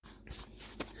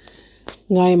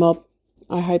Hey Mob,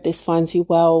 I hope this finds you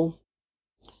well.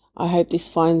 I hope this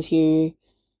finds you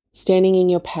standing in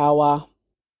your power,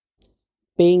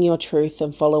 being your truth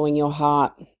and following your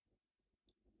heart.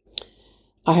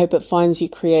 I hope it finds you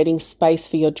creating space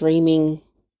for your dreaming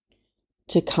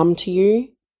to come to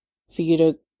you, for you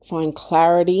to find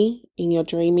clarity in your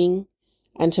dreaming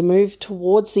and to move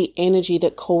towards the energy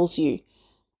that calls you.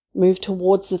 Move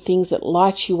towards the things that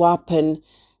light you up and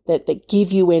that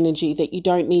give you energy, that you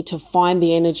don't need to find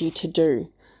the energy to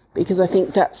do. Because I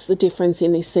think that's the difference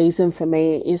in this season for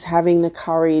me, is having the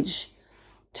courage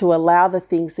to allow the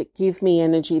things that give me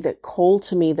energy, that call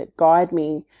to me, that guide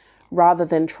me, rather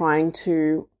than trying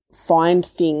to find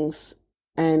things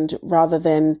and rather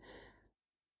than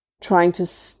trying to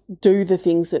do the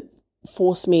things that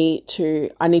force me to,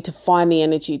 I need to find the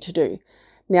energy to do.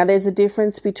 Now, there's a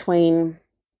difference between,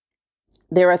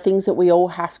 there are things that we all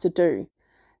have to do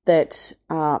that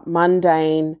are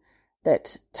mundane,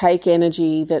 that take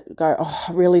energy, that go, oh,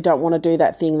 I really don't want to do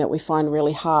that thing that we find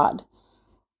really hard.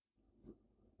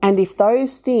 And if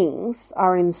those things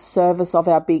are in service of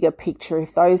our bigger picture,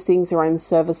 if those things are in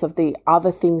service of the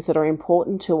other things that are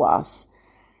important to us,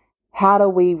 how do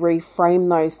we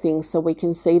reframe those things so we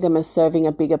can see them as serving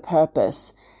a bigger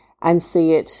purpose and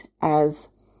see it as,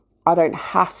 I don't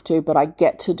have to, but I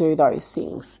get to do those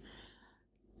things?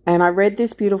 And I read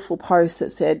this beautiful post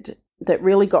that said, that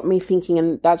really got me thinking,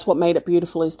 and that's what made it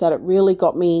beautiful, is that it really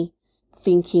got me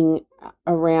thinking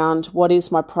around what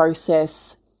is my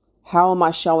process, how am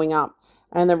I showing up?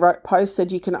 And the post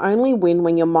said, you can only win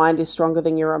when your mind is stronger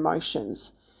than your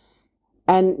emotions.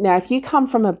 And now if you come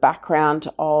from a background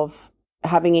of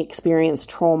having experienced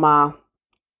trauma,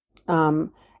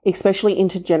 especially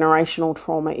intergenerational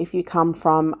trauma, if you come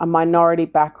from a minority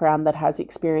background that has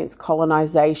experienced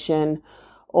colonization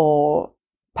or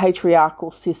patriarchal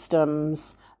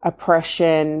systems,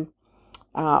 oppression,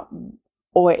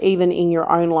 or even in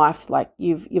your own life, like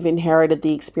you've inherited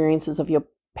the experiences of your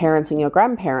parents and your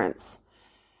grandparents.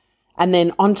 And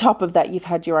then on top of that, you've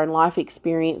had your own life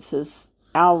experiences.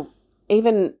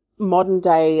 Even modern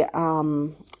day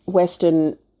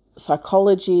Western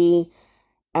psychology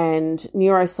and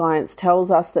neuroscience tells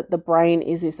us that the brain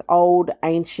is this old,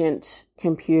 ancient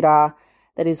computer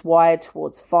that is wired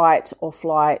towards fight or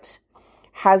flight,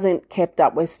 hasn't kept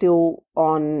up. We're still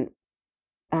on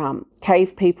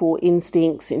cave people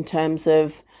instincts in terms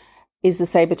of, is the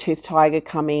saber-toothed tiger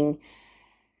coming?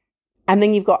 And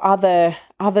then you've got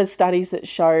other studies that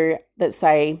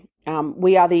say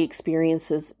we are the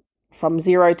experiences from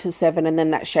 0 to 7, and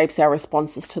then that shapes our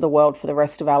responses to the world for the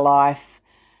rest of our life.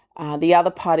 The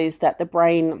other part is that the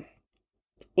brain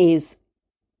is,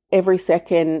 every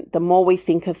second, the more we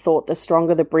think a thought, the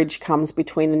stronger the bridge comes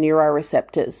between the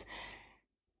neuroreceptors.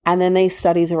 And then these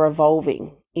studies are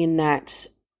evolving in that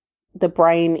the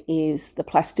brain is, the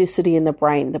plasticity in the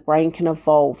brain can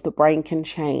evolve, the brain can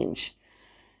change.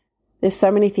 There's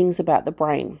so many things about the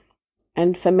brain.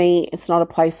 And for me, it's not a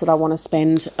place that I want to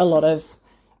spend a lot of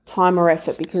time or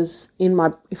effort, because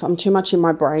if I'm too much in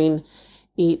my brain,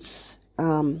 it's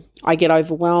I get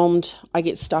overwhelmed. I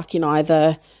get stuck in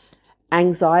either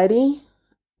anxiety,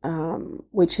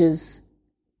 which is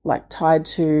like tied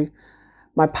to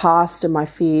my past and my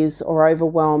fears, or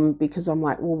overwhelmed because I'm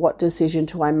like, well, what decision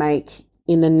do I make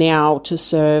in the now to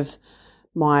serve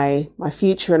my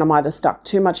future? And I'm either stuck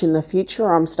too much in the future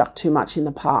or I'm stuck too much in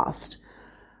the past,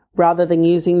 rather than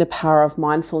using the power of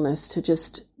mindfulness to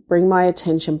just bring my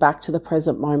attention back to the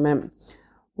present moment.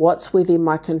 What's within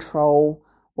my control?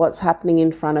 What's happening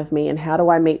in front of me? And how do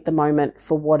I meet the moment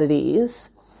for what it is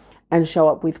and show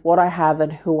up with what I have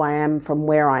and who I am from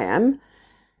where I am,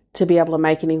 to be able to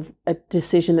make a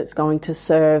decision that's going to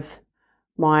serve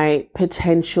my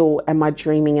potential and my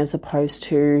dreaming, as opposed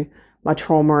to my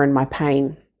trauma and my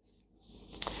pain.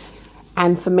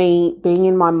 And for me, being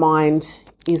in my mind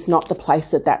is not the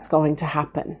place that's going to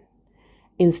happen.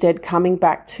 Instead, coming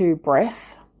back to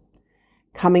breath,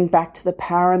 coming back to the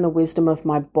power and the wisdom of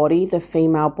my body, the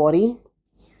female body,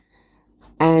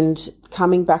 and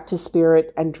coming back to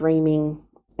spirit and dreaming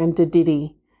and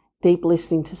Dadidi, deep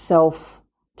listening to self,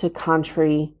 to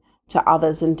country, to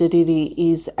others. And Dadidi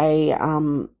is a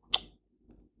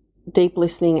deep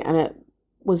listening, and it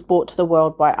was brought to the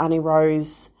world by Annie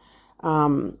Rose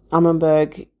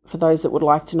Ummenberg, for those that would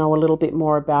like to know a little bit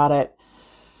more about it.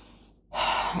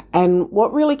 And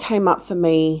what really came up for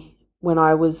me when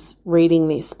I was reading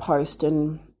this post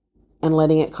and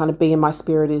letting it kind of be in my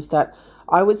spirit is that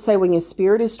I would say, when your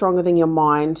spirit is stronger than your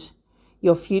mind,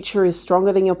 your future is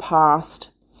stronger than your past,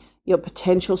 your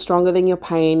potential stronger than your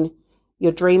pain,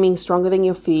 your dreaming stronger than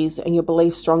your fears, and your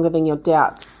beliefs stronger than your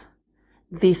doubts.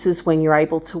 This is when you're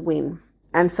able to win.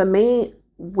 And for me,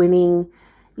 winning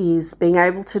is being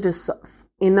able to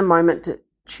in the moment to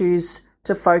choose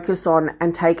to focus on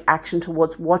and take action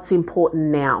towards what's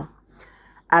important now,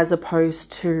 as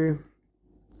opposed to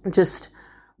just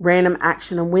random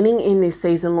action. And winning in this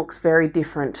season looks very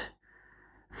different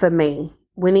for me.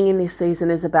 Winning in this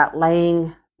season is about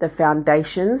laying the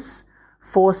foundations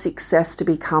for success to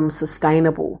become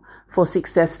sustainable, for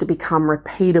success to become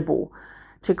repeatable,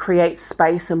 to create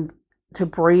space and to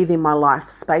breathe in my life,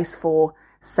 space for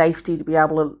safety, to be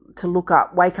able to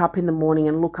wake up in the morning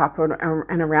and look up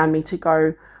and around me to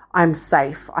go, I'm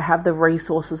safe. I have the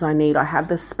resources I need. I have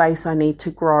the space I need to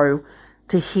grow,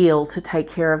 to heal, to take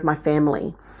care of my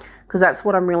family. Because that's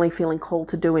what I'm really feeling called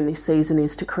to do in this season,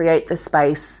 is to create the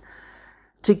space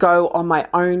to go on my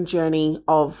own journey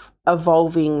of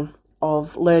evolving,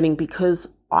 of learning, because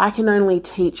I can only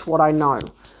teach what I know.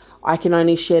 I can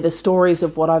only share the stories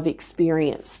of what I've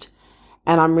experienced.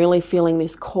 And I'm really feeling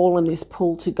this call and this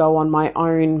pull to go on my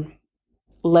own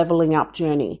leveling up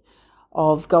journey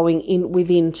of going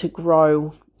within to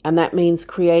grow. And that means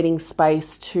creating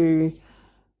space to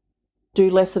do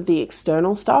less of the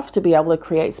external stuff, to be able to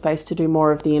create space to do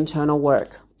more of the internal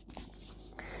work.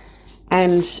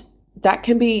 And that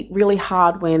can be really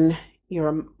hard when you're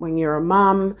a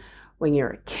mum, when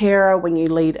you're a carer, when you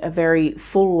lead a very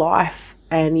full life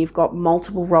and you've got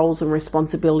multiple roles and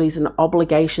responsibilities and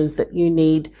obligations that you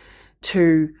need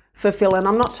to fulfill. And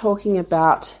I'm not talking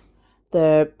about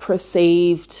the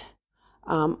perceived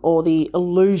or the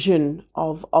illusion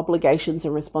of obligations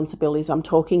and responsibilities. I'm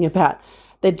talking about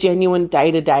the genuine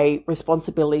day-to-day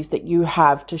responsibilities that you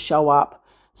have to show up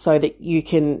so that you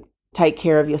can take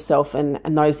care of yourself and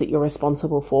those that you're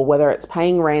responsible for, whether it's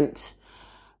paying rent,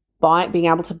 being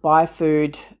able to buy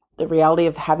food, the reality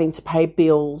of having to pay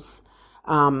bills,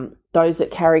 those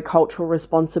that carry cultural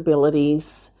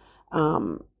responsibilities,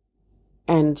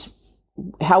 and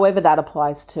however that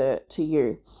applies to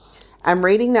you. I'm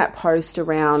reading that post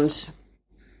around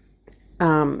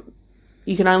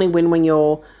you can only win when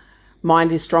your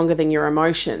mind is stronger than your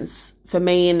emotions. For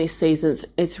me in this season,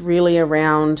 it's really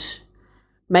around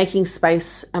making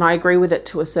space, and I agree with it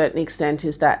to a certain extent,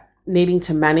 is that needing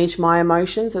to manage my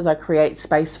emotions as I create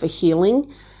space for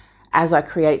healing, as I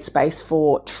create space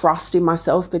for trust in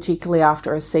myself, particularly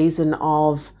after a season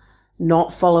of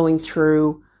not following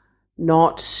through,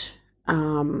 not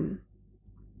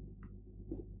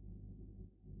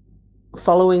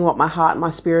following what my heart and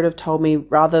my spirit have told me,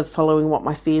 rather following what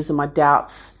my fears and my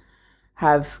doubts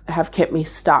have kept me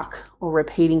stuck, or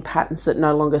repeating patterns that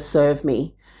no longer serve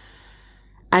me.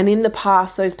 And in the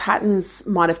past, those patterns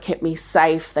might have kept me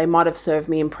safe. They might have served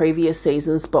me in previous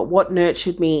seasons, but what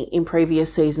nurtured me in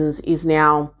previous seasons is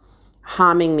now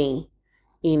harming me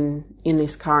in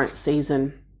this current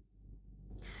season.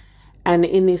 And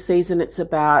in this season, it's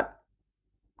about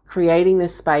creating the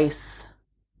space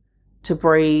to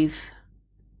breathe,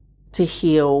 to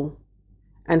heal,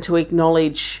 and to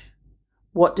acknowledge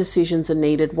what decisions are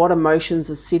needed, what emotions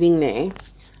are sitting there,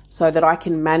 so that I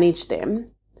can manage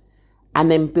them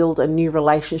and then build a new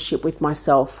relationship with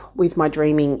myself, with my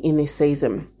dreaming in this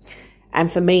season.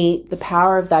 And for me, the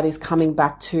power of that is coming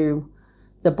back to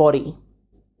the body,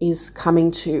 is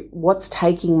coming to what's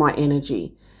taking my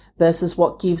energy versus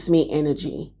what gives me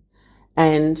energy.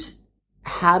 And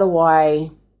how do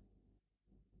I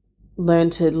learn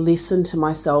to listen to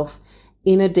myself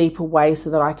in a deeper way so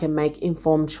that I can make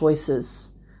informed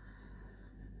choices?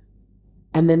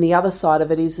 And then the other side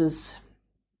of it is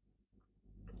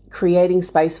creating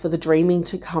space for the dreaming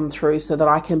to come through so that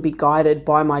I can be guided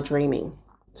by my dreaming.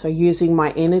 So using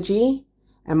my energy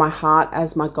and my heart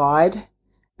as my guide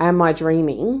and my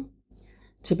dreaming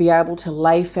to be able to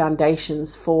lay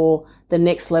foundations for the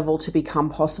next level to become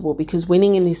possible. Because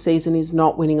winning in this season is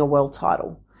not winning a world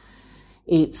title.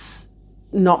 It's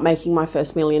not making my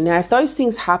first million. Now, if those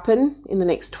things happen in the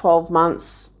next 12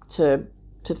 months to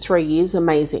 3 years,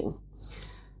 amazing.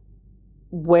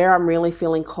 Where I'm really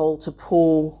feeling called to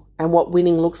pull, and what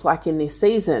winning looks like in this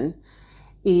season,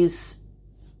 is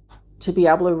to be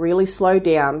able to really slow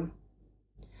down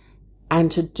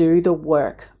and to do the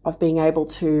work of being able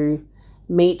to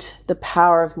meet the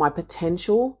power of my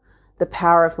potential, the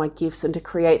power of my gifts, and to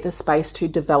create the space to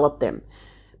develop them.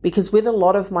 Because with a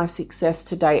lot of my success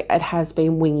today, it has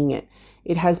been winging it.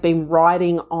 It has been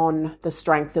riding on the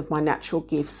strength of my natural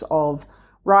gifts of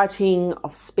writing,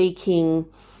 of speaking,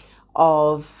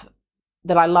 of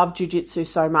that I love jiu-jitsu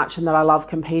so much and that I love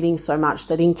competing so much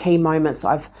that in key moments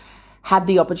I've had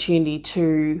the opportunity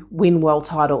to win world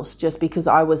titles just because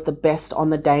I was the best on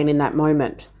the day and in that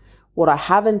moment. What I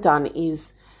haven't done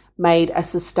is made a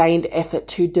sustained effort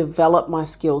to develop my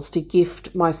skills, to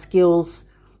gift my skills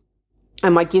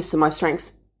and my gifts and my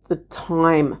strengths the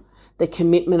time, the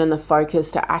commitment and the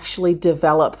focus to actually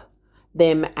develop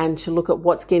them and to look at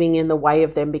what's getting in the way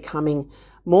of them becoming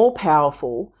more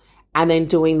powerful, and then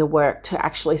doing the work to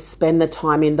actually spend the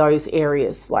time in those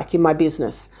areas, like in my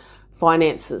business,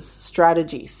 finances,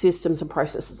 strategy, systems and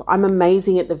processes. I'm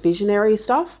amazing at the visionary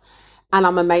stuff, and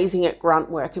I'm amazing at grunt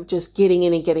work of just getting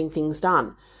in and getting things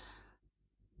done.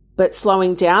 But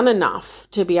slowing down enough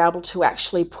to be able to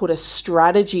actually put a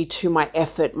strategy to my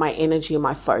effort, my energy and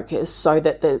my focus, so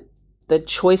that the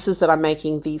choices that I'm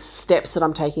making, the steps that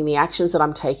I'm taking, the actions that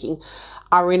I'm taking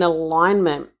are in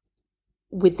alignment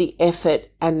with the effort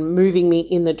and moving me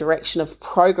in the direction of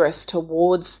progress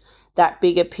towards that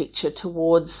bigger picture,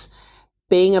 towards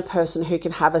being a person who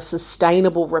can have a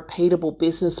sustainable, repeatable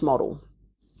business model,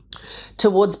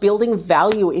 towards building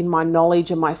value in my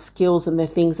knowledge and my skills and the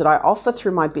things that I offer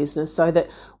through my business, so that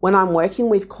when I'm working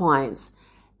with clients,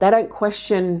 they don't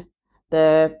question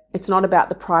it's not about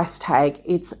the price tag.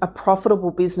 It's a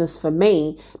profitable business for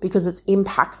me because it's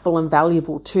impactful and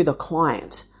valuable to the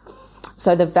client.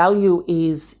 So the value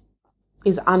is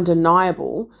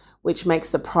undeniable, which makes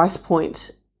the price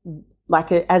point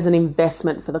as an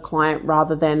investment for the client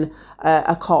rather than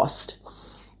a cost.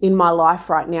 In my life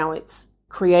right now, it's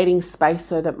creating space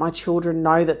so that my children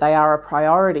know that they are a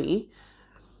priority,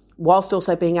 whilst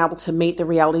also being able to meet the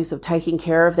realities of taking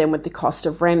care of them with the cost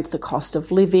of rent, the cost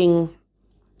of living,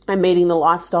 and meeting the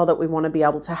lifestyle that we want to be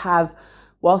able to have,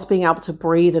 whilst being able to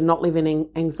breathe and not live in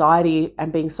anxiety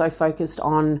and being so focused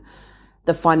on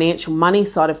the financial money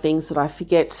side of things that I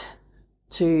forget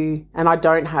and I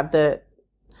don't have the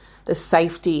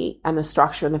safety and the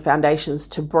structure and the foundations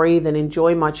to breathe and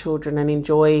enjoy my children and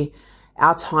enjoy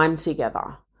our time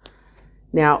together.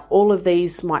 Now, all of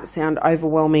these might sound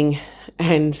overwhelming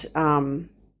and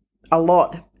a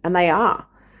lot, and they are.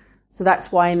 So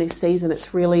that's why in this season,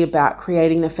 it's really about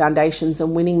creating the foundations,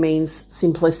 and winning means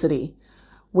simplicity.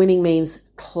 Winning means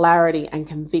clarity and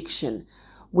conviction.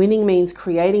 Winning means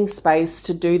creating space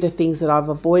to do the things that I've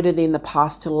avoided in the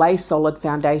past, to lay solid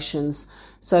foundations,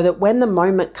 so that when the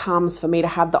moment comes for me to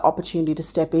have the opportunity to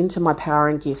step into my power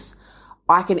and gifts,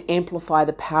 I can amplify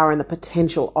the power and the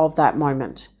potential of that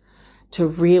moment to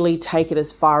really take it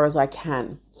as far as I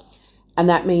can. And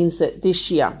that means that this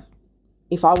year,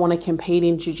 if I want to compete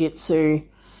in jiu-jitsu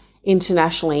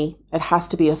internationally, it has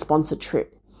to be a sponsored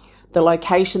trip. The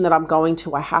location that I'm going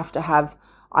to, I have to have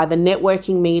either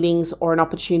networking meetings or an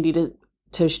opportunity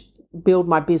to build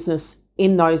my business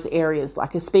in those areas,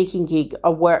 like a speaking gig,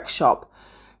 a workshop,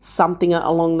 something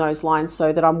along those lines,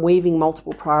 so that I'm weaving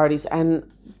multiple priorities.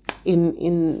 And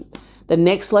in the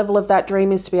next level of that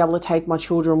dream is to be able to take my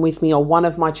children with me, or one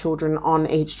of my children, on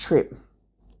each trip.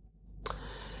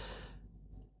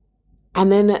 And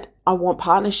then I want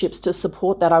partnerships to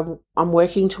support that. I'm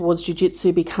working towards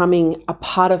jiu-jitsu becoming a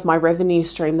part of my revenue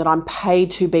stream, that I'm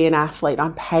paid to be an athlete.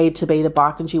 I'm paid to be the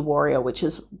Barkindji warrior, which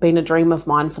has been a dream of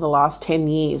mine for the last 10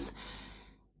 years.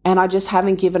 And I just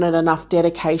haven't given it enough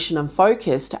dedication and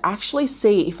focus to actually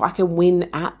see if I can win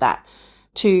at that,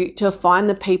 to find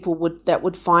the people that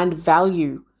would find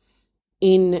value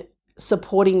in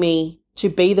supporting me to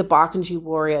be the Barkindji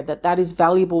warrior, that is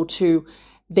valuable to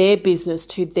their business,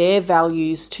 to their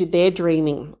values, to their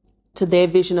dreaming, to their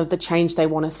vision of the change they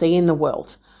want to see in the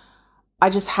world. I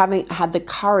just haven't had the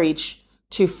courage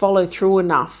to follow through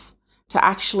enough to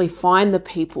actually find the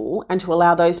people and to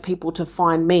allow those people to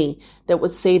find me that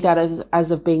would see that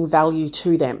as of being value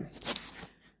to them.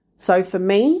 So for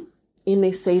me, in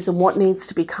this season, what needs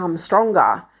to become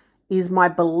stronger is my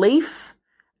belief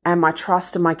and my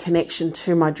trust and my connection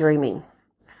to my dreaming.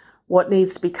 What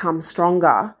needs to become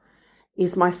stronger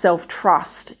is my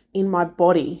self-trust in my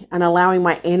body and allowing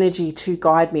my energy to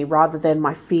guide me rather than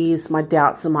my fears, my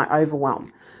doubts, and my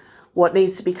overwhelm. What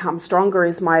needs to become stronger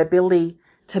is my ability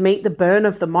to meet the burn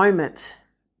of the moment,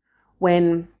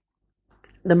 when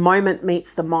the moment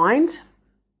meets the mind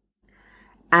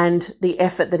and the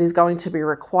effort that is going to be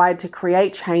required to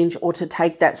create change or to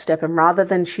take that step. And rather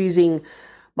than choosing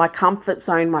my comfort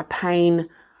zone, my pain,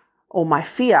 or my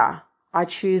fear, I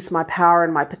choose my power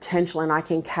and my potential, and I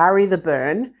can carry the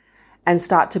burn and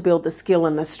start to build the skill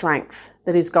and the strength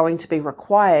that is going to be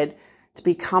required to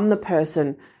become the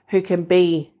person who can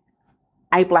be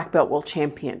a black belt world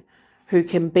champion, who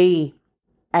can be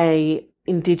a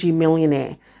Indigi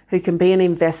millionaire, who can be an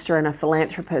investor and a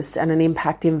philanthropist and an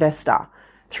impact investor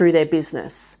through their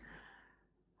business,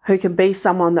 who can be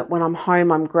someone that when I'm home,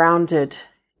 I'm grounded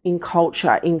in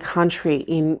culture, in country,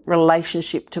 in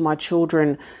relationship to my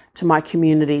children, to my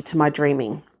community, to my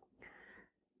dreaming.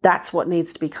 That's what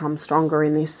needs to become stronger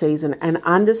in this season, and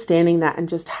understanding that and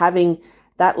just having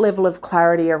that level of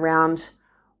clarity around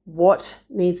what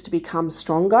needs to become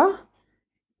stronger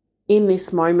in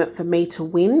this moment for me to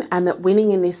win, and that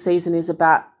winning in this season is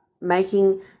about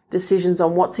making decisions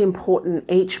on what's important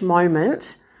each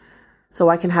moment so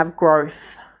I can have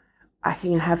growth, I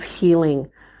can have healing,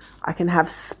 I can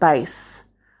have space,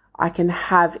 I can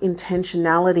have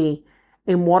intentionality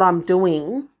in what I'm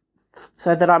doing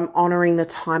so that I'm honoring the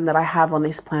time that I have on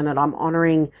this planet. I'm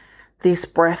honoring this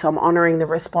breath. I'm honoring the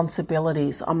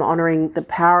responsibilities. I'm honoring the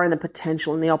power and the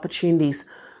potential and the opportunities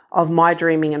of my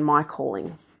dreaming and my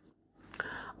calling.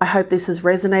 I hope this has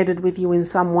resonated with you in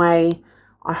some way.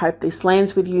 I hope this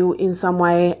lands with you in some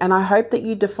way. And I hope that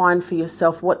you define for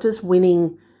yourself, what does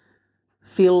winning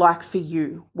feel like for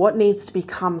you? What needs to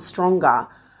become stronger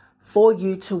for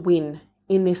you to win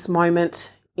in this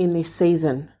moment, in this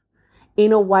season,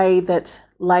 in a way that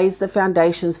lays the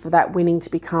foundations for that winning to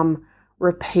become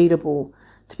repeatable,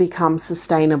 to become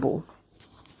sustainable.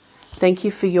 Thank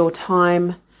you for your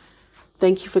time.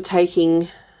 Thank you for taking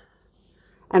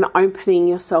and opening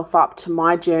yourself up to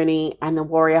my journey and the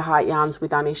Warrior Heart Yarns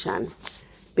with Anishan.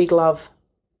 Big love.